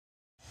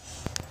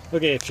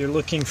Okay, if you're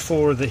looking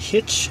for the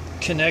hitch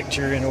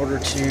connector in order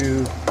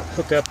to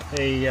hook up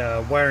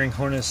a wiring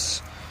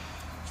harness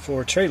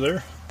for a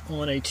trailer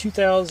on a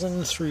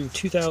 2000 through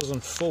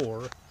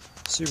 2004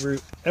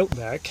 Subaru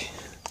Outback,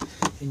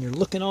 and you're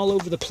looking all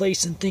over the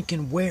place and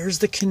thinking, where's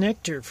the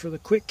connector for the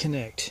quick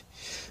connect?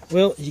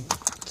 Well,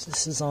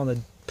 this is on the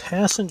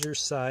passenger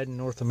side in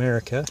North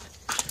America,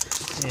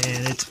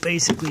 and it's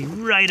basically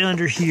right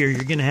under here.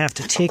 You're going to have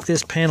to take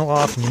this panel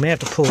off, and you may have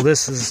to pull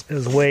this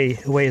away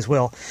as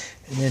well,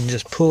 and then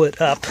just pull it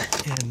up,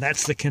 and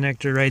that's the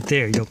connector right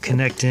there. You'll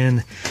connect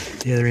in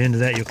the other end of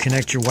that. You'll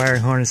connect your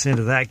wiring harness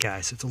into that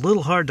guy. So it's a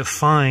little hard to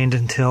find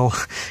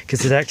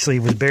because it actually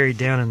was buried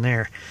down in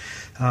there.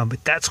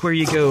 But that's where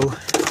you go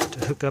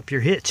to hook up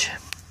your hitch.